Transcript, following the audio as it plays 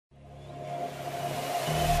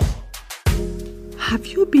Have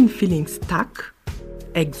you been feeling stuck,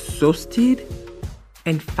 exhausted,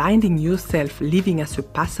 and finding yourself living as a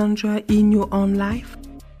passenger in your own life?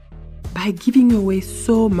 By giving away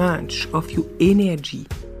so much of your energy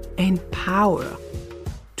and power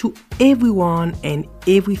to everyone and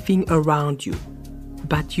everything around you.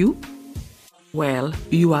 But you? Well,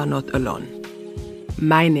 you are not alone.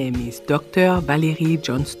 My name is Dr. Valérie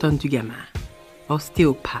Johnston-Dugamin,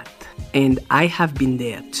 osteopath, and I have been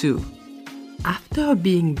there too. After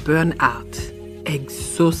being burned out,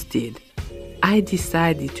 exhausted, I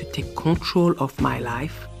decided to take control of my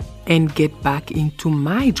life and get back into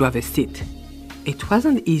my driver's seat. It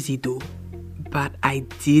wasn't easy though, but I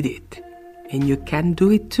did it, and you can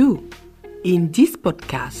do it too. In this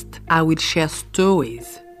podcast, I will share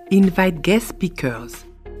stories, invite guest speakers,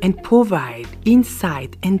 and provide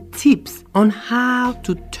insight and tips on how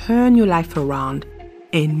to turn your life around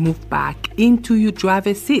and move back into your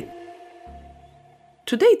driver's seat.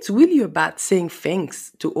 Today, it's really about saying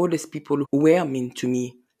thanks to all these people who were mean to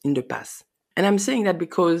me in the past. And I'm saying that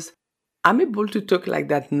because I'm able to talk like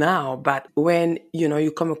that now, but when,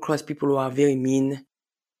 you come across people who are very mean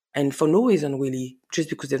and for no reason really, just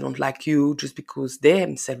because they don't like you, just because they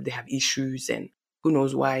themselves, they have issues and who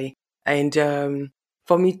knows why. And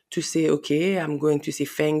for me to say, okay, I'm going to say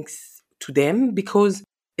thanks to them because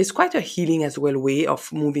it's quite a healing as well way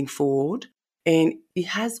of moving forward. And it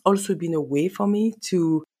has also been a way for me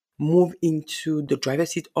to move into the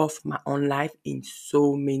driver's seat of my own life in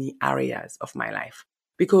so many areas of my life.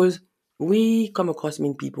 Because we come across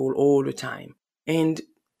mean people all the time. And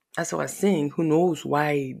as I was saying, who knows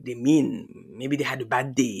why they mean? Maybe they had a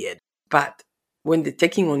bad day. But when they're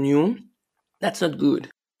taking on you, that's not good.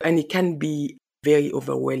 And it can be very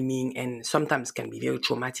overwhelming and sometimes can be very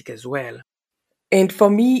traumatic as well. And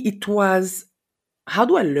for me, it was, how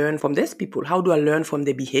do I learn from these people? How do I learn from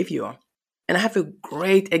their behavior? And I have a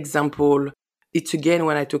great example. It's again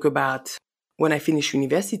when I talk about when I finished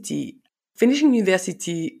university. Finishing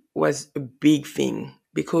university was a big thing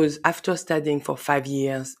because after studying for 5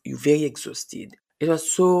 years, you're very exhausted. It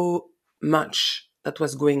was so much that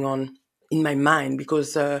was going on in my mind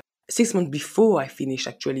because 6 months before I finished,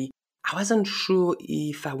 actually, I wasn't sure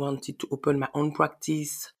if I wanted to open my own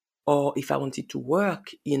practice or if I wanted to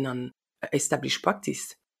work in an established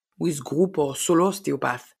practice with group or solo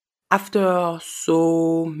osteopath. After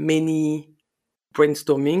so many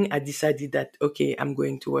brainstorming, I decided that, okay, I'm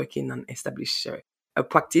going to work in an established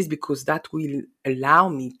practice because that will allow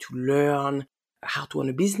me to learn how to run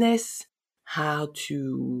a business, how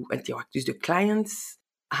to interact with the clients,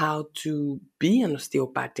 how to be an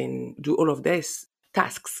osteopath and do all of these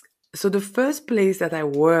tasks. So the first place that I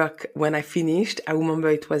worked when I finished, I remember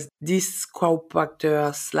it was this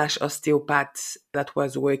chiropractor / osteopath that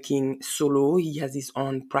was working solo. He has his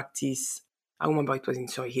own practice. I remember it was in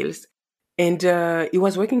Surrey Hills. And he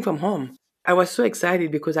was working from home. I was so excited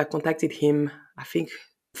because I contacted him, I think,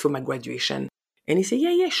 for my graduation. And he said,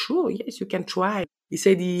 yeah, sure. Yes, you can try. He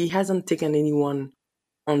said he hasn't taken anyone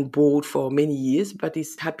on board for many years, but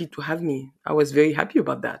he's happy to have me. I was very happy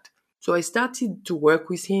about that. So I started to work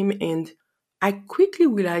with him and I quickly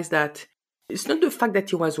realized that it's not the fact that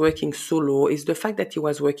he was working solo, it's the fact that he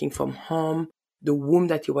was working from home. The room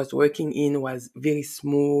that he was working in was very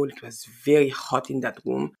small. It was very hot in that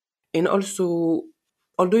room. And also,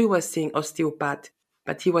 although he was saying osteopath,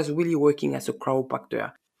 but he was really working as a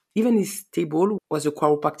chiropractor. Even his table was a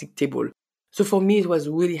chiropractic table. So for me, it was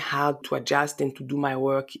really hard to adjust and to do my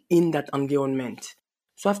work in that environment.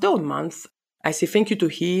 So after a month, I say thank you to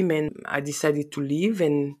him and I decided to leave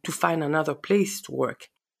and to find another place to work.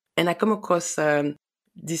 And I come across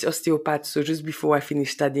this osteopath. So just before I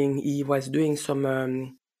finished studying, he was doing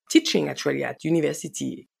some teaching actually at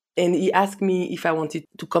university. And he asked me if I wanted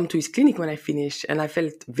to come to his clinic when I finished. And I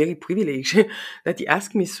felt very privileged that he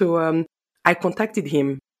asked me. So I contacted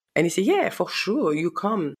him and he said, yeah, for sure, you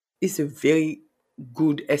come. It's a very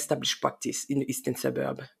good established practice in the eastern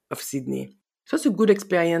suburb of Sydney. So it's a good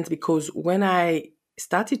experience because when I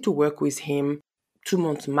started to work with him, 2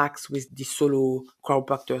 months max with the solo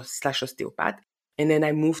chiropractor / osteopath, and then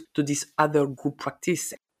I moved to this other group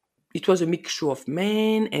practice. It was a mixture of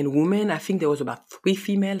men and women. I think there was about 3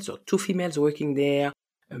 females or 2 females working there,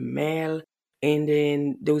 a male, and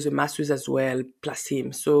then there was a masseuse as well, plus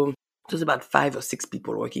him. So it was about 5 or 6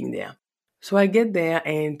 people working there. So I get there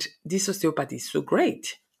and this osteopath is so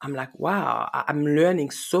great. I'm like, wow, I'm learning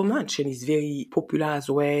so much. And he's very popular as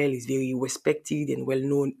well. He's very respected and well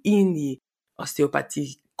known in the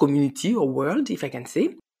osteopathy community or world, if I can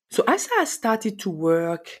say. So as I started to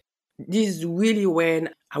work, this is really when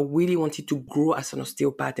I really wanted to grow as an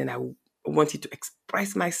osteopath and I wanted to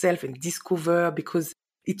express myself and discover, because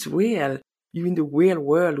it's real. You're in the real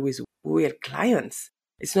world with real clients.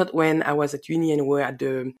 It's not when I was at uni and we're at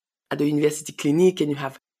the university clinic and you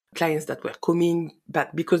have clients that were coming,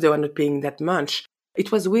 but because they were not paying that much,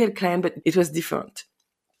 it was real client, but it was different.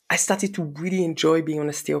 I started to really enjoy being an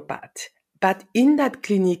osteopath. But in that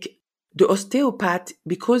clinic, the osteopath,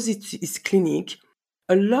 because it's clinic,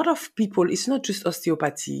 a lot of people, it's not just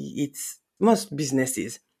osteopathy, it's most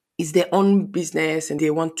businesses. It's their own business and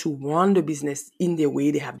they want to run the business in their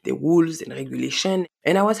way. They have their rules and regulation.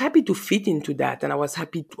 And I was happy to fit into that. And I was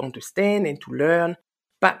happy to understand and to learn.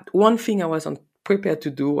 But one thing I wasn't prepared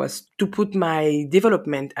to do was to put my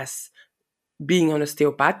development as being an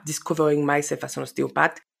osteopath, discovering myself as an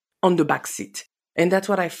osteopath, on the back seat. And that's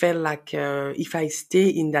what I felt like if I stay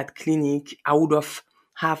in that clinic, I would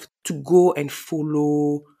have to go and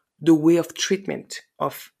follow the way of treatment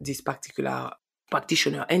of this particular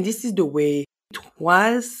practitioner. And this is the way it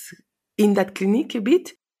was in that clinic a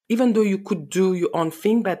bit, even though you could do your own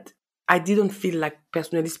thing, but I didn't feel like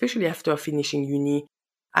personally, especially after finishing uni.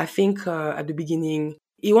 I think at the beginning,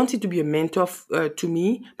 he wanted to be a mentor to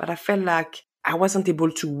me, but I felt like I wasn't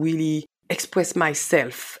able to really express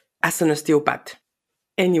myself as an osteopath.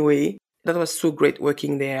 Anyway, that was so great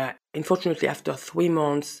working there. Unfortunately, after 3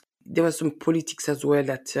 months, there was some politics as well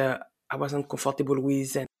that I wasn't comfortable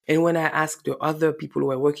with. And when I asked the other people who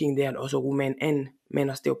were working there, and also women and men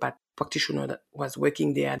osteopath practitioner that was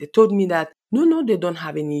working there, they told me that no, they don't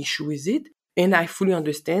have any issue with it. And I fully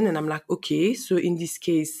understand. And I'm like, okay, so in this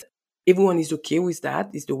case, everyone is okay with that.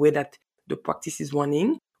 It's the way that the practice is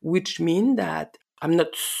running, which means that I'm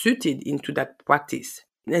not suited into that practice.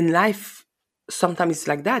 And life, sometimes it's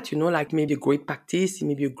like that, like maybe a great practice,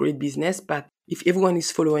 maybe a great business, but if everyone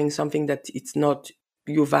is following something that it's not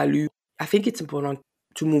your value, I think it's important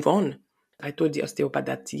to move on. I told the osteopath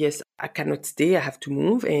that, yes, I cannot stay, I have to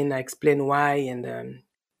move, and I explained why, and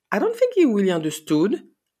I don't think he really understood,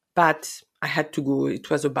 but I had to go. It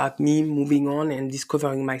was about me moving on and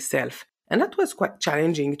discovering myself. And that was quite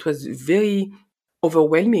challenging. It was very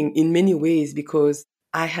overwhelming in many ways because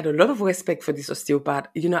I had a lot of respect for this osteopath.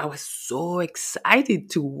 I was so excited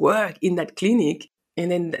to work in that clinic,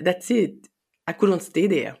 and then that's it. I couldn't stay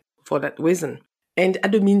there for that reason. And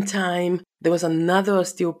at the meantime, there was another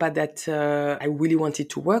osteopath that I really wanted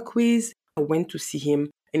to work with. I went to see him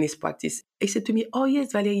in his practice. He said to me, "Oh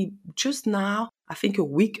yes, Valerie, just now, I think a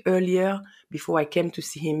week earlier, before I came to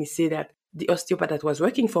see him, he said that the osteopath that was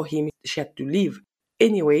working for him, she had to leave."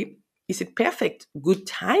 Anyway, he said, "Perfect, good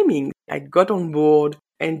timing." I got on board,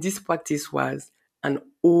 and this practice was an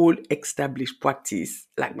old established practice,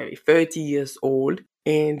 like maybe 30 years old.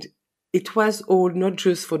 And it was old not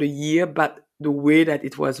just for the year, but the way that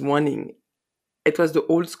it was running. It was the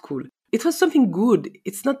old school. It was something good.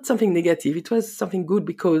 It's not something negative. It was something good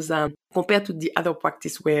because compared to the other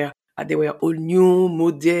practice where they were all new,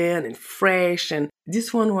 modern, and fresh, and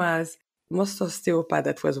this one was most osteopath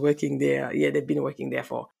that was working there. Yeah, they've been working there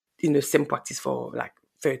in the same practice for like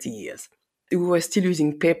 30 years. We were still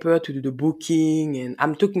using paper to do the booking, and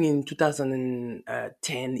I'm talking in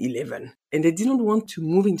 2010, 11. And they didn't want to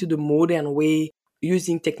move into the modern way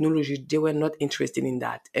using technology. They were not interested in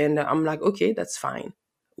that. And I'm like, okay, that's fine.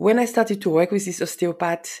 When I started to work with this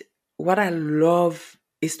osteopath, what I love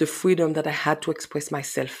is the freedom that I had to express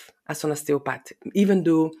myself as an osteopath, even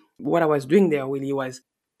though what I was doing there really was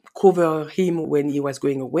cover him when he was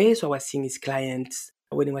going away. So I was seeing his clients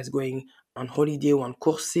when he was going on holiday or on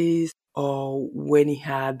courses, or when he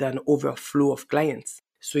had an overflow of clients.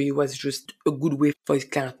 So it was just a good way for his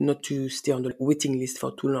client not to stay on the waiting list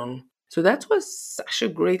for too long. So that was such a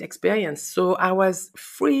great experience. So I was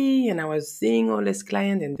free and I was seeing all his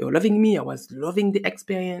clients and they were loving me. I was loving the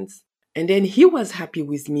experience. And then he was happy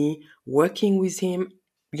with me working with him,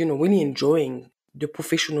 really enjoying the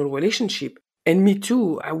professional relationship. And me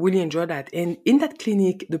too, I really enjoyed that. And in that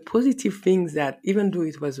clinic, the positive things that even though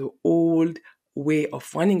it was an old way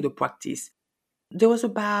of running the practice, there was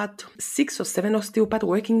about 6 or 7 osteopaths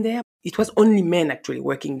working there. It was only men actually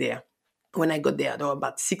working there. When I got there were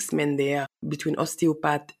about 6 men there, between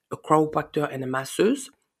osteopath, a chiropractor, and a masseuse.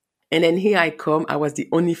 And then here I come, I was the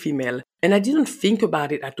only female. And I didn't think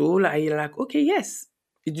about it at all. I like, okay, yes,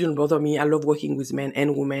 it didn't bother me. I love working with men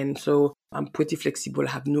and women, so I'm pretty flexible.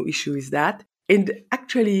 I have no issue with that. And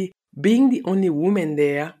actually, being the only woman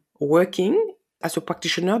there working as a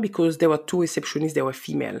practitioner, because there were 2 receptionists, they were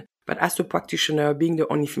female. But as a practitioner, being the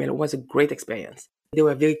only female was a great experience. They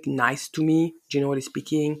were very nice to me, generally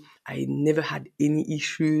speaking. I never had any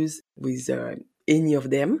issues with any of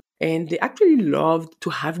them. And they actually loved to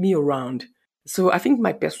have me around. So I think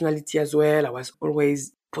my personality as well, I was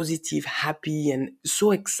always positive, happy, and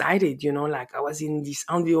so excited, like I was in this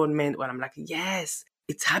environment where I'm like, yes,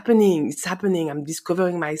 it's happening. It's happening. I'm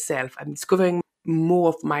discovering myself. I'm discovering more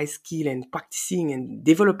of my skill and practicing and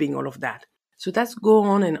developing all of that. So that's go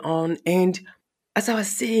on and on. And as I was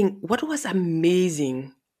saying, what was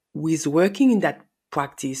amazing with working in that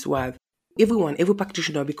practice was every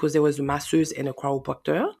practitioner, because there was a masseurs and a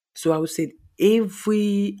chiropractor. So I would say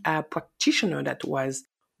every practitioner that was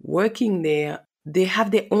working there, they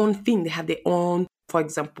have their own thing. They have their own, for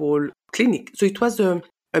example, clinic. So it was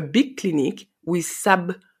a big clinic with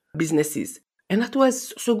sub businesses. And that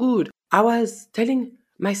was so good. I was telling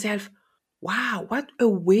myself, wow, what a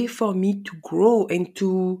way for me to grow and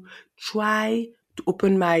to try to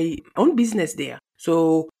open my own business there.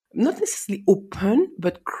 So not necessarily open,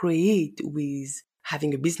 but create with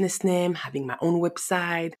having a business name, having my own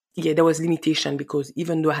website. Yeah, there was limitation because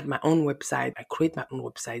even though I had my own website, I create my own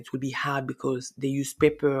website. It would be hard because they use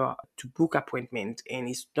paper to book appointment and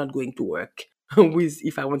it's not going to work with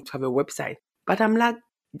if I want to have a website. But I'm like,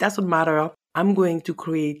 it doesn't matter. I'm going to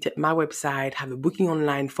create my website, have a booking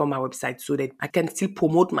online for my website so that I can still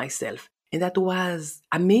promote myself. And that was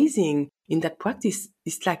amazing in that practice.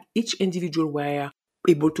 It's like each individual were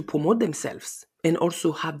able to promote themselves and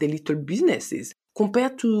also have their little businesses.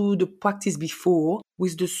 Compared to the practice before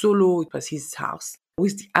with the solo, it was his house.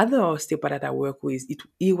 With the other osteopath that I work with,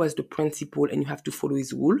 he was the principal and you have to follow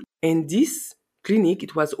his rule. And this clinic,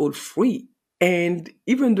 it was all free. And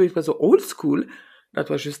even though it was an old school, that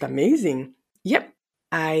was just amazing. Yep,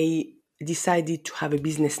 I decided to have a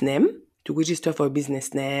business name, to register for a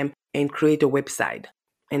business name and create a website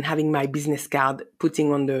and having my business card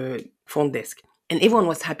putting on the front desk. And everyone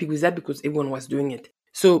was happy with that because everyone was doing it.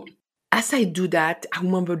 So as I do that, I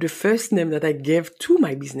remember the first name that I gave to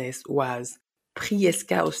my business was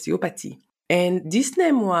Prieska Osteopathy. And this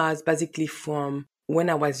name was basically from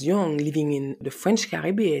when I was young, living in the French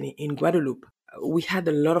Caribbean in Guadeloupe. We had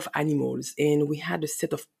a lot of animals and we had a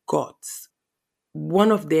set of goats.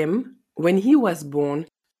 One of them, when he was born,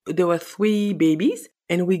 there were 3 babies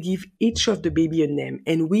and we give each of the baby a name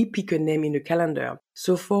and we pick a name in the calendar.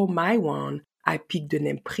 So for my one, I picked the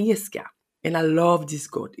name Prieska and I love this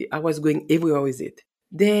goat. I was going everywhere with it.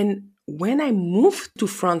 Then when I moved to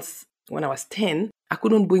France when I was 10, I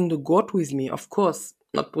couldn't bring the goat with me. Of course,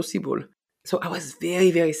 not possible. So I was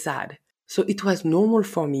very, very sad. So it was normal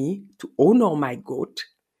for me to honor my goat,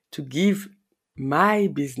 to give my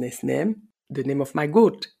business name, the name of my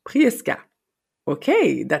goat, Prieska.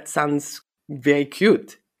 Okay, that sounds very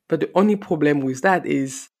cute. But the only problem with that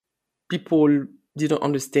is people didn't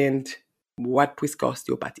understand what Priska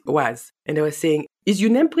osteopathy was. And they were saying, is your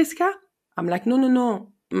name Priska? I'm like,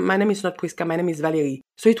 no. My name is not Priska. My name is Valerie.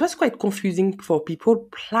 So it was quite confusing for people.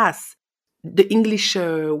 Plus, the English,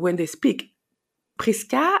 when they speak,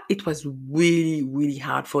 Priska, it was really, really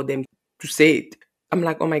hard for them to say it. I'm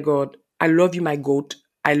like, oh my God, I love you, my goat.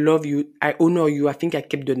 I love you. I honor you. I think I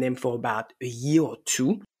kept the name for about a year or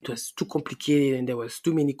 2. It was too complicated and there was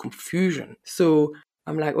too many confusion. So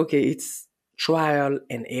I'm like, okay, it's trial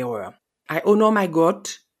and error. I honor my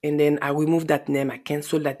goat and then I removed that name. I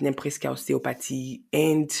canceled that name, Priska Osteopathy.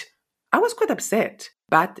 And I was quite upset.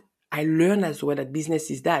 But I learned as well that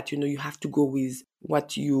business is that, you have to go with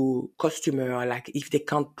what your customer, like if they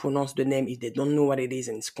can't pronounce the name, if they don't know what it is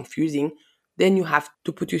and it's confusing, then you have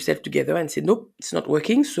to put yourself together and say, nope, it's not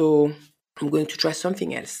working. So I'm going to try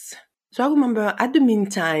something else. So I remember at the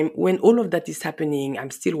meantime, when all of that is happening,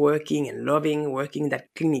 I'm still working and loving working in that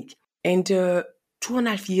clinic. And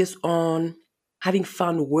 2.5 years on, having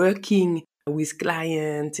fun working with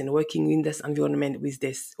clients and working in this environment with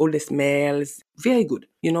all these males, very good.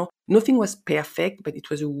 Nothing was perfect, but it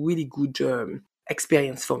was a really good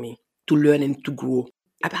experience for me to learn and to grow.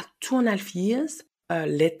 About 2.5 years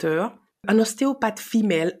later, an osteopath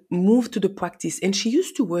female moved to the practice and she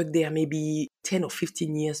used to work there maybe 10 or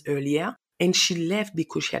 15 years earlier. And she left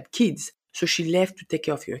because she had kids. So she left to take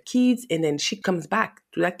care of her kids and then she comes back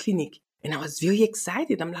to that clinic. And I was very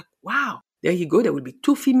excited. I'm like, wow, there you go. There will be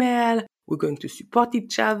 2 female. We're going to support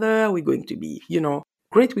each other. We're going to be,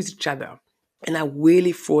 great with each other. And I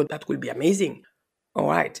really thought that would be amazing. All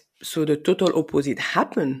right. So the total opposite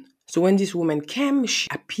happened. So when this woman came, she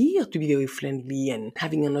appeared to be very friendly and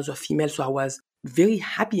having another female. So I was very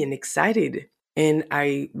happy and excited. And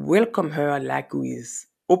I welcomed her like with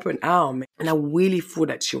open arm. And I really thought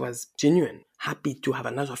that she was genuine, happy to have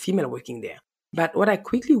another female working there. But what I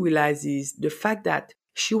quickly realized is the fact that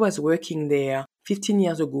she was working there 15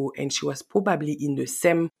 years ago and she was probably in the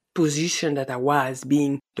same position that I was,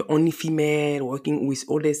 being the only female working with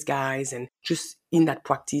all these guys and just in that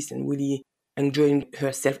practice and really enjoying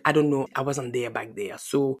herself. I don't know. I wasn't there back there.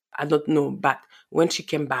 So I don't know. But when she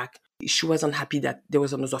came back, she wasn't happy that there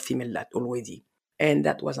was another female that already. And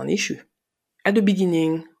that was an issue. At the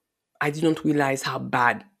beginning, I didn't realize how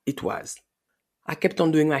bad it was. I kept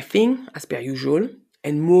on doing my thing as per usual.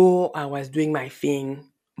 And more I was doing my thing,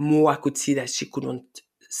 more I could see that she couldn't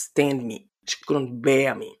stand me. She couldn't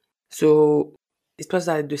bear me. So it was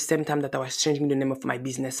at the same time that I was changing the name of my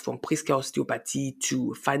business from Priska Osteopathy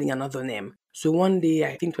to finding another name. So one day,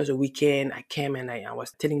 I think it was a weekend, I came and I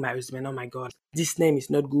was telling my husband, oh my God, this name is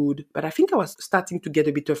not good. But I think I was starting to get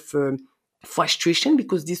a bit of frustration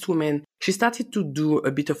because this woman, she started to do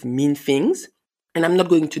a bit of mean things. And I'm not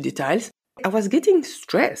going into details. I was getting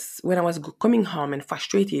stressed when I was coming home and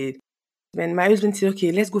frustrated. When my husband said,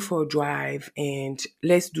 okay, let's go for a drive and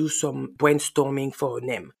let's do some brainstorming for a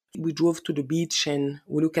name. We drove to the beach and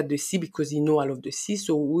we look at the sea because he know I love the sea.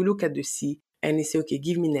 So we look at the sea and he said, okay,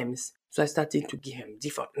 give me names. So I started to give him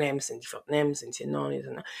different names and he said, no.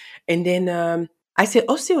 And then I said,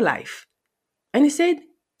 Osteolife. And he said,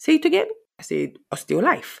 say it again. I said,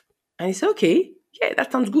 Osteolife. And he said, okay, yeah,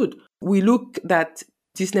 that sounds good. We look that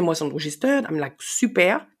this name wasn't registered. I'm like,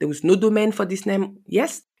 super. There was no domain for this name.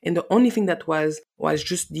 Yes. And the only thing that was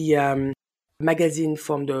just the magazine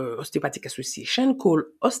from the Osteopathic Association called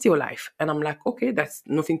Osteolife. And I'm like, okay, that's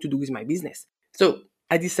nothing to do with my business. So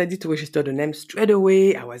I decided to register the name straight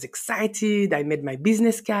away. I was excited. I made my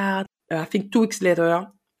business card. I think 2 weeks later,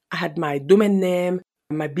 I had my domain name.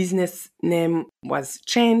 My business name was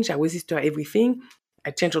changed. I registered everything.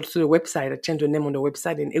 I changed also the website. I changed the name on the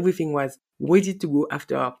website and everything was ready to go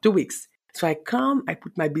after 2 weeks. So I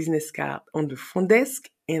put my business card on the front desk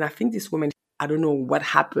and I think this woman, I don't know what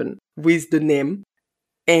happened with the name.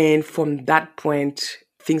 And from that point,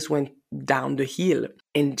 things went down the hill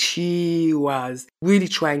and she was really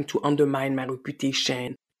trying to undermine my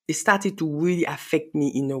reputation. It started to really affect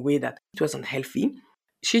me in a way that it wasn't healthy.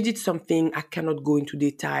 She did something, I cannot go into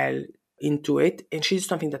detail into it, and she did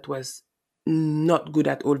something that was not good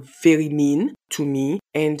at all, very mean to me.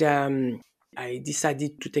 And I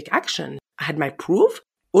decided to take action. I had my proof.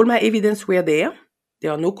 All my evidence were there.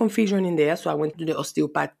 There are no confusion in there. So I went to the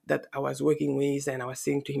osteopath that I was working with and I was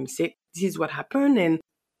saying to him, say, this is what happened and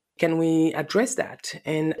can we address that?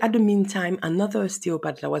 And at the meantime, another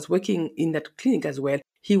osteopath that was working in that clinic as well,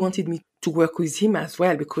 he wanted me to work with him as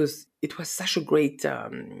well because it was such a great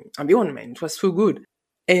environment. It was so good.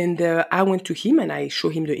 And I went to him and I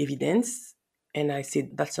showed him the evidence. And I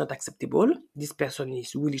said, that's not acceptable. This person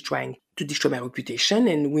is really trying to destroy my reputation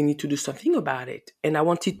and we need to do something about it. And I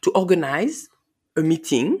wanted to organize a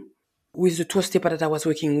meeting with the two osteopaths that I was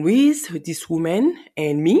working with this woman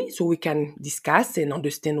and me, so we can discuss and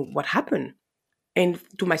understand what happened. And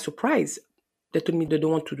to my surprise, they told me they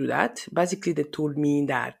don't want to do that. Basically, they told me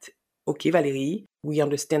that, okay, Valerie, we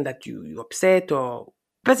understand that you're upset, or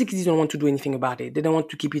basically they don't want to do anything about it. They don't want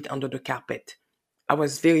to keep it under the carpet. I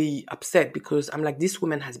was very upset because I'm like, this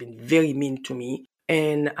woman has been very mean to me.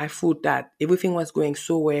 And I thought that everything was going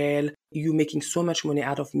so well. You're making so much money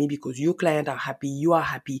out of me because your clients are happy. You are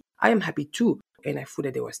happy. I am happy too. And I thought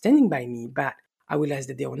that they were standing by me, but I realized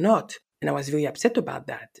that they were not. And I was very upset about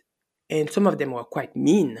that. And some of them were quite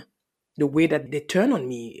mean. The way that they turned on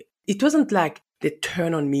me. It wasn't like they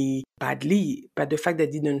turned on me badly, but the fact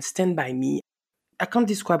that they didn't stand by me, I can't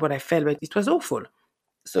describe what I felt, but it was awful.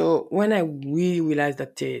 So when I really realized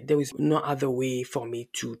that there was no other way for me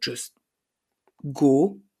to just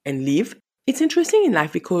go and live, it's interesting in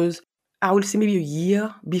life because I would say maybe a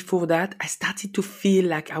year before that, I started to feel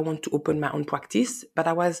like I want to open my own practice, but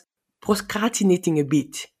I was procrastinating a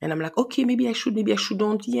bit. And I'm like, okay, maybe I should, maybe I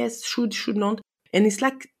shouldn't. Yes, should not. And it's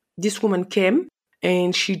like this woman came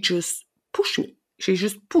and she just pushed me. She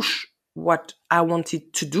just pushed what I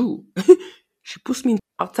wanted to do. She pushed me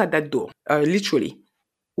outside that door, literally.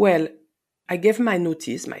 Well, I gave my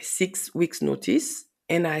notice, my 6 weeks notice,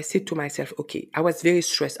 and I said to myself, okay, I was very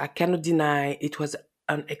stressed. I cannot deny it was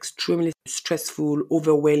an extremely stressful,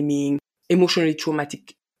 overwhelming, emotionally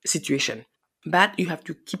traumatic situation. But you have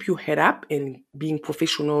to keep your head up and being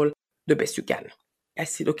professional the best you can. I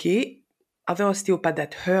said, okay. Other osteopaths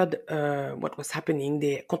that heard what was happening,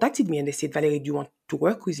 they contacted me and they said, Valerie, do you want to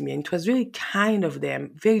work with me? And it was very kind of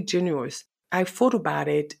them, very generous. I thought about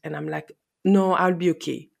it and I'm like, no, I'll be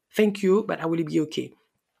okay. Thank you, but I will be okay.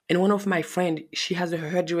 And one of my friends, she has a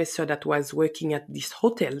hairdresser that was working at this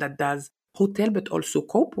hotel that does hotel but also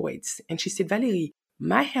corporates. And she said, Valerie,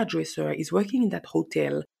 my hairdresser is working in that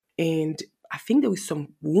hotel and I think there is some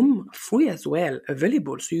room free as well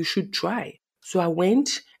available, so you should try. So I went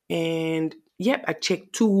and yep, I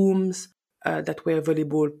checked 2 rooms that were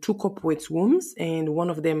available, 2 corporate rooms, and one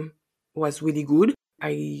of them was really good.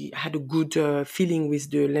 I had a good feeling with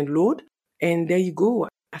the landlord. And there you go.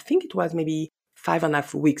 I think it was maybe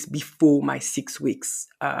 5.5 weeks before my 6 weeks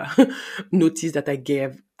notice that I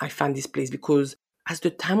gave. I found this place because as the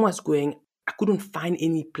time was going, I couldn't find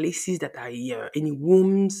any places any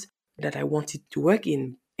rooms that I wanted to work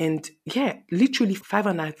in. And yeah, literally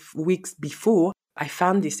 5.5 weeks before, I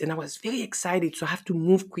found this and I was very excited. So I have to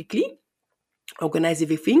move quickly, organize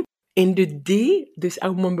everything. And I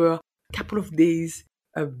remember a couple of days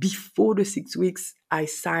before the 6 weeks, I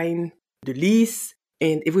signed the lease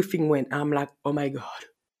and everything went. I'm like, oh my God,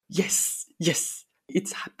 yes, yes,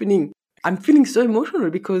 it's happening. I'm feeling so emotional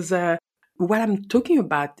because what I'm talking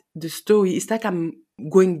about, the story, it's like I'm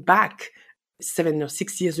going back 7 or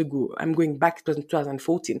 6 years ago. I'm going back to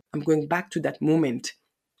 2014. I'm going back to that moment.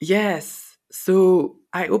 Yes. So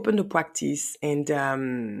I opened a practice and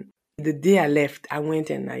the day I left, I went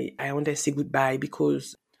and I wanted to say goodbye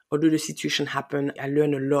because although the situation happened, I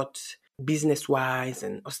learned a lot business wise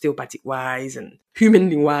and osteopathic wise and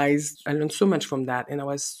humanly wise. I learned so much from that and I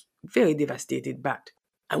was very devastated. But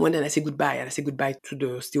I went and I said goodbye and I said goodbye to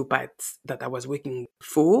the osteopaths that I was working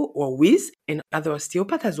for or with and other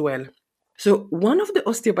osteopaths as well. So one of the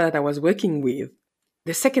osteopaths that I was working with,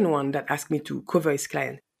 the second one that asked me to cover his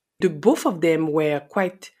client, both of them were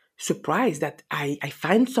quite surprised that I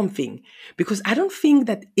find something because I don't think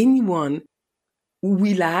that anyone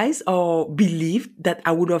realized or believed that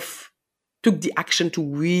I would have took the action to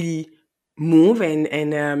really move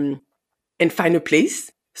and find a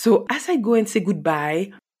place. So as I go and say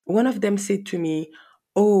goodbye, one of them said to me,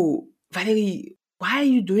 "Oh, Valerie, why are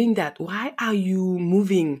you doing that? Why are you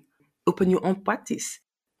moving? Open your own practice.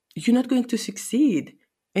 You're not going to succeed."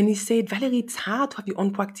 And he said, "Valerie, it's hard to have your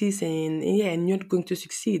own practice and you're not going to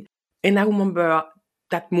succeed." And I remember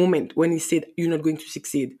that moment when he said, "You're not going to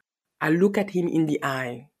succeed." I look at him in the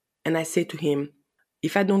eye and I say to him,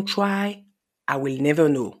 "If I don't try, I will never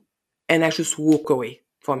know." And I just walk away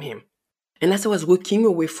from him. And as I was walking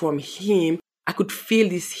away from him, I could feel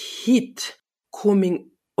this heat coming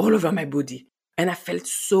all over my body. And I felt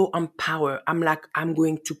so empowered. I'm like, I'm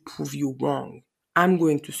going to prove you wrong. I'm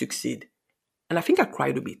going to succeed. And I think I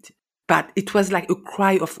cried a bit. But it was like a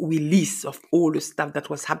cry of release of all the stuff that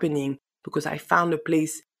was happening because I found a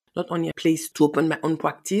place, not only a place to open my own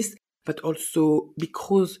practice, but also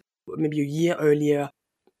because maybe a year earlier,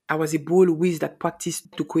 I was able with that practice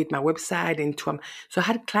to create my website and so I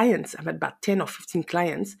had clients, I had about 10 or 15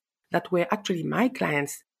 clients that were actually my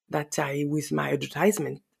clients that with my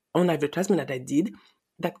own advertisement that I did,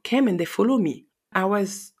 that came and they follow me. I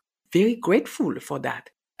was very grateful for that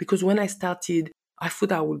because when I started, I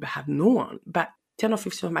thought I would have no one, but 10 or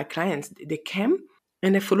 15 of my clients, they came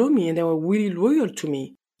and they followed me and they were really loyal to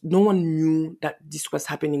me. No one knew that this was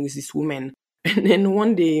happening with this woman. And then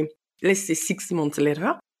one day, let's say 6 months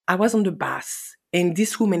later, I was on the bus and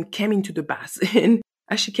this woman came into the bus. And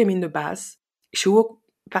as she came in the bus, she walked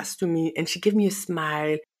past to me and she gave me a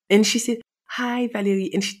smile and she said, "Hi, Valerie."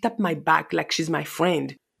 And she tapped my back like she's my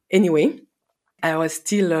friend. Anyway, I was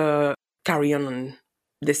still carrying on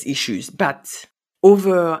these issues. But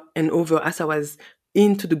over and over, as I was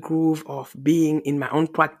into the groove of being in my own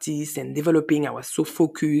practice and developing, I was so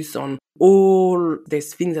focused on all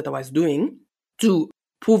these things that I was doing to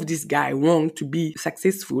prove this guy wrong to be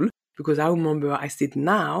successful. Because I remember I said,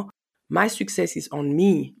 now my success is on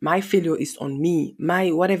me. My failure is on me.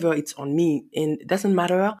 My whatever, it's on me. And it doesn't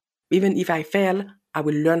matter. Even if I fail, I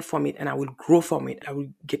will learn from it and I will grow from it. I will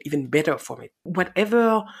get even better from it.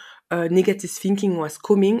 Whatever negative thinking was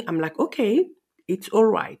coming, I'm like, okay, it's all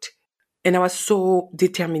right. And I was so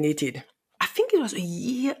determined. I think it was a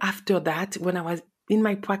year after that when I was in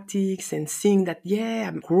my practice and seeing that, yeah,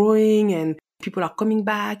 I'm growing and people are coming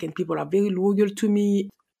back and people are very loyal to me.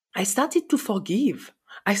 I started to forgive.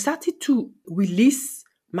 I started to release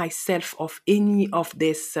myself of any of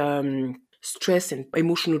this stress and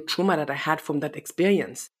emotional trauma that I had from that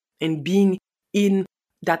experience and being in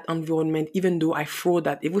that environment, even though I thought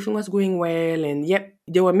that everything was going well and yep,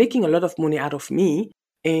 they were making a lot of money out of me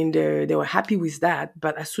and they were happy with that.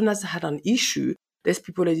 But as soon as I had an issue, there's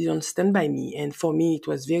people that didn't stand by me. And for me, it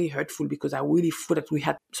was very hurtful because I really thought that we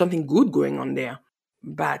had something good going on there.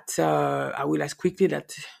 But I realized quickly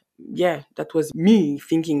that, yeah, that was me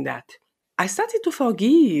thinking that. I started to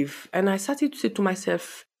forgive and I started to say to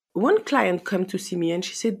myself, one client came to see me and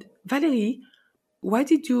she said, "Valerie, why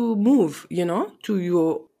did you move, to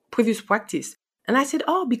your previous practice?" And I said,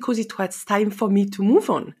 "Oh, because it was time for me to move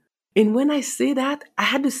on." And when I say that, I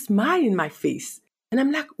had a smile in my face. And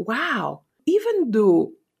I'm like, wow, even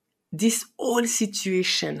though this whole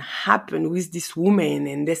situation happened with this woman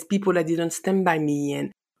and there's people that didn't stand by me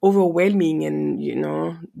and overwhelming and,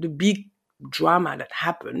 the big drama that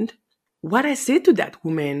happened, what I said to that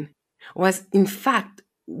woman was, in fact,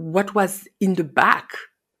 what was in the back,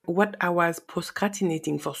 what I was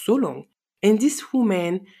procrastinating for so long. And this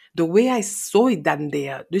woman, the way I saw it down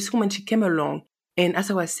there, this woman, she came along. And as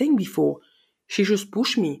I was saying before, she just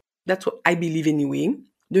pushed me. That's what I believe anyway.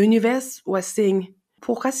 The universe was saying,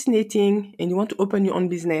 procrastinating and you want to open your own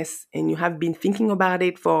business and you have been thinking about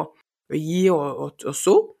it for a year or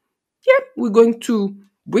so. Yeah, we're going to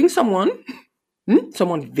bring someone,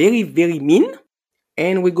 someone very, very mean,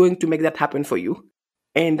 and we're going to make that happen for you.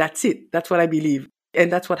 And that's it. That's what I believe.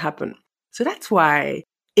 And that's what happened. So that's why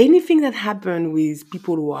anything that happened with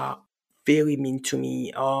people who are very mean to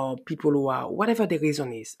me or people who are, whatever the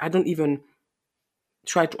reason is, I don't even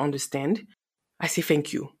try to understand. I say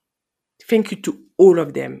thank you. Thank you to all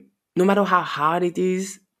of them. No matter how hard it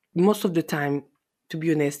is, most of the time, to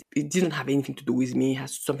be honest, it didn't have anything to do with me. It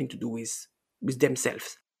has something to do with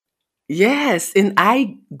themselves. Yes, and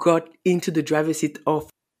I got into the driver's seat of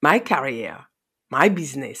my career, my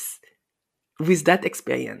business, with that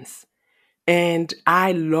experience. And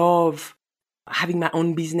I love having my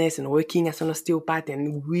own business and working as an osteopath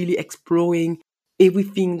and really exploring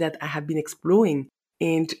everything that I have been exploring.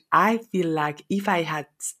 And I feel like if I had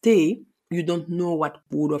stayed, you don't know what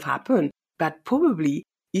would have happened. But probably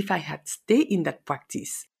if I had stayed in that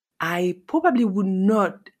practice, I probably would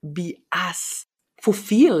not be as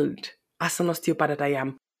fulfilled as an osteopath that I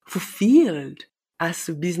am, fulfilled as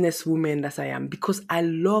a businesswoman as I am, because I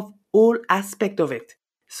love all aspects of it.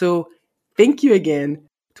 So thank you again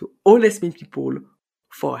to all listening people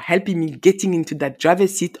for helping me getting into that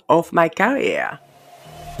driver's seat of my career.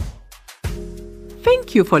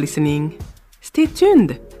 Thank you for listening. Stay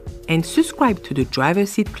tuned and subscribe to the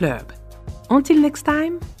Driver's Seat Club. Until next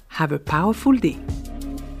time, have a powerful day.